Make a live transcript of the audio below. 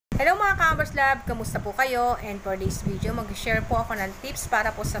Hello mga Commerce Lab! Kamusta po kayo? And for this video, mag-share po ako ng tips para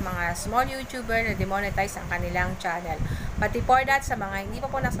po sa mga small YouTuber na demonetize ang kanilang channel. But before that, sa mga hindi pa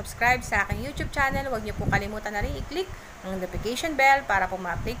po na-subscribe sa aking YouTube channel, huwag niyo po kalimutan na rin i-click ang notification bell para po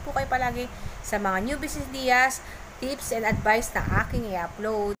ma-update po kayo palagi sa mga new business ideas, tips, and advice na aking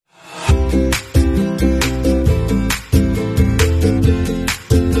i-upload.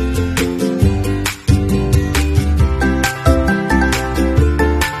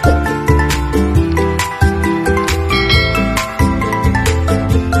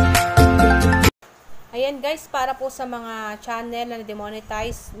 Ayan guys, para po sa mga channel na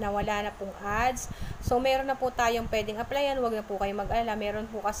demonetize na wala na pong ads. So meron na po tayong pwedeng applyan, huwag na po kayo mag-alala. Meron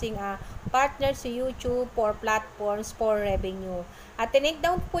po kasing partner si YouTube for platforms for revenue. At tinake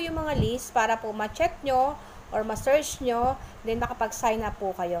down po yung mga list para po ma-check nyo or ma-search nyo, then makapag-sign up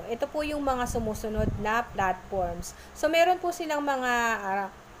po kayo. Ito po yung mga sumusunod na platforms. So meron po silang mga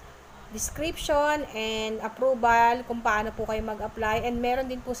description and approval kung paano po kayo mag-apply, and meron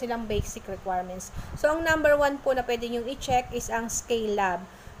din po silang basic requirements. So ang number 1 po na pwede nyo i-check is ang Scale Lab.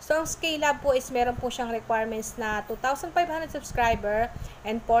 So ang Scale Lab po is meron po siyang requirements na 2,500 subscriber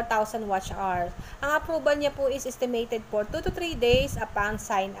and 4,000 watch hours. Ang approval niya po is estimated for 2 to 3 days upon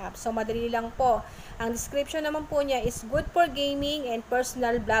sign up. So madali lang po. Ang description naman po niya is good for gaming and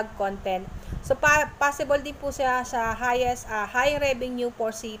personal blog content. So, possible din po siya sa high revenue for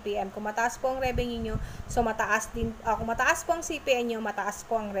CPM. Kung mataas po ang revenue nyo, so mataas din, kung mataas po ang CPM nyo, mataas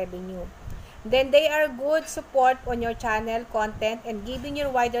po ang revenue. Then, they are good support on your channel content and giving you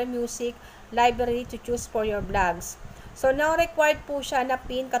wider music library to choose for your blogs. So, now required po siya na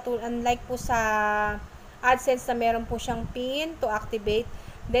pin, unlike po sa AdSense na meron po siyang pin to activate.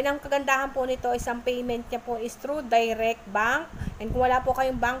 Then, ang kagandahan po nito is ang payment niya po is through direct bank. And kung wala po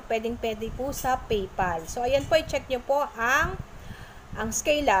kayong bank, pwede po sa PayPal. So, ayan po, i-check nyo po ang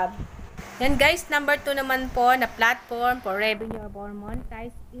Scale Lab. Yan guys, number 2 naman po na platform for revenue or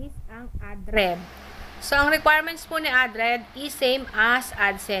monetize is ang AdRed. So, ang requirements po ni AdRed is same as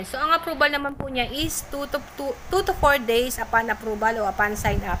AdSense. So, ang approval naman po niya is 2 to 4 days upon approval o upon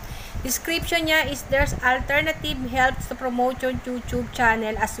sign up. Description niya is there's alternative helps to promote your YouTube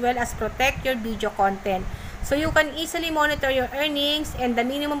channel as well as protect your video content. So you can easily monitor your earnings, and the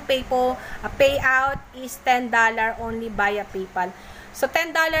minimum payout is $10 only via PayPal. So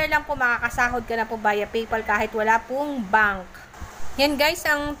 $10 lang po makakasahod ka na po via PayPal kahit wala pong bank. Yan guys,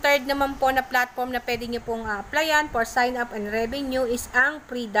 ang third naman po na platform na pwede nyo pong applyan for sign up and revenue is ang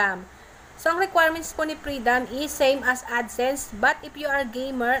Freedom. So, ang requirements po ni Freedom is same as AdSense, but if you are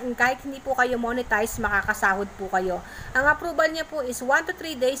gamer, kahit hindi po kayo monetize, makakasahod po kayo. Ang approval niya po is 1 to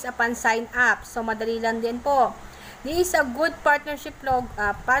 3 days upon sign up. So, madali lang din po. This is a good partnership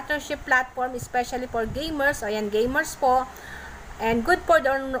platform, especially for gamers. Ayan, gamers po. And good for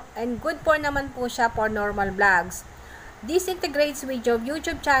naman po siya for normal vlogs. This integrates with your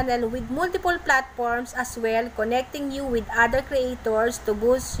YouTube channel with multiple platforms as well, connecting you with other creators to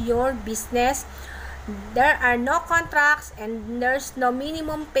boost your business. There are no contracts and there's no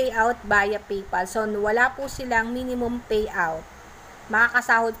minimum payout via PayPal. So, wala po silang minimum payout.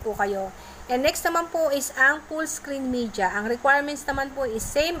 Makakasahod po kayo. And next naman po is ang full screen media. Ang requirements naman po is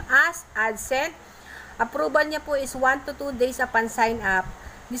same as AdSense. Approval niya po is 1 to 2 days upon sign up.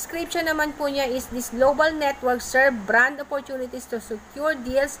 Description naman po niya is this global network serve brand opportunities to secure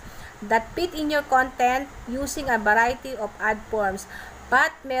deals that fit in your content using a variety of ad forms.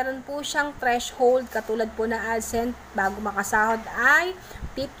 But meron po siyang threshold katulad po na AdSense bago makasahod ay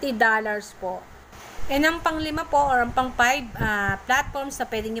 $50 po. And ang pang-5 po or ang pang-5 platforms na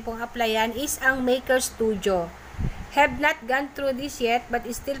pwede niyo pong applyan is ang Maker Studio. Have not gone through this yet but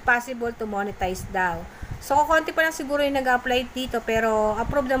is still possible to monetize daw. So, konti pa lang siguro yung nag-apply dito, pero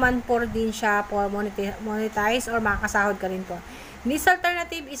approve naman po din siya for monetize or makakasahod ka rin po. This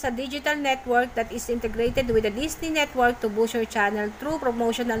alternative is a digital network that is integrated with the Disney network to boost your channel through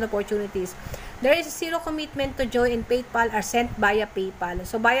promotional opportunities. There is zero commitment to join, and PayPal are sent via PayPal.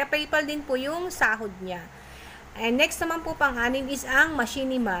 So, via PayPal din po yung sahod niya. And next naman po pang-anim is ang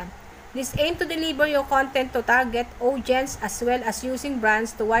Machinima. This aim to deliver your content to target audience as well as using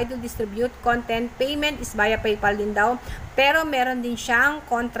brands to widely distribute content. Payment is via PayPal din daw, pero meron din siyang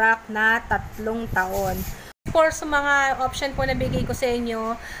contract na 3 taon. For sa mga option po na bigay ko sa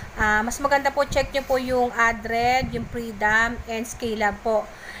inyo, mas maganda po check nyo po yung AdRed, yung Freedom, and Scale Lab po.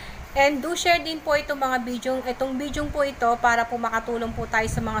 And do share din po itong video po ito para po makatulong po tayo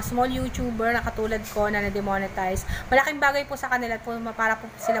sa mga small YouTuber na katulad ko na na-demonetize. Malaking bagay po sa kanila po para po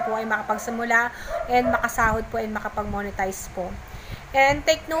sila po ay makapagsimula and makasahod po and makapag-monetize po. And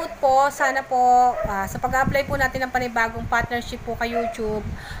take note po, sana po sa pag-apply po natin ng panibagong partnership po kay YouTube,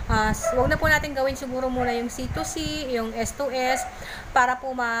 huwag na po natin gawin siguro muna yung C2C, yung S2S, para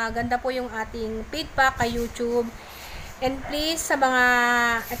po maganda po yung ating feedback kay YouTube. And please,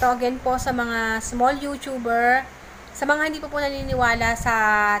 ito again po sa mga small YouTuber, sa mga hindi po naniniwala sa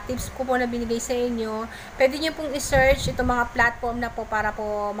tips ko po na binigay sa inyo, pwede nyo pong i-search itong mga platform na po para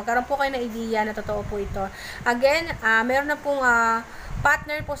po magkaroon po kayo ng idea na totoo po ito. Again, meron na pong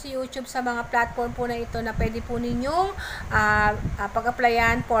partner po si YouTube sa mga platform po na ito na pwede po ninyong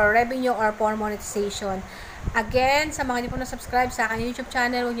pag-applyan for revenue or for monetization. Again, sa mga hindi po na-subscribe sa aking YouTube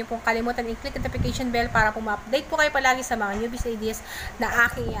channel, huwag niyo pong kalimutan i-click notification bell para po ma-update po kayo palagi sa mga newbies ideas na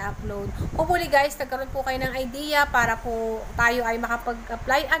aking i-upload. Hopefully guys, nagkaroon po kayo ng idea para po tayo ay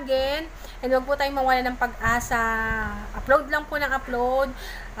makapag-apply again. And huwag po tayong mawala ng pag-asa. Upload lang po ng upload.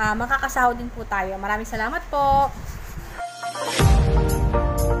 Makakasahod din po tayo. Maraming salamat po.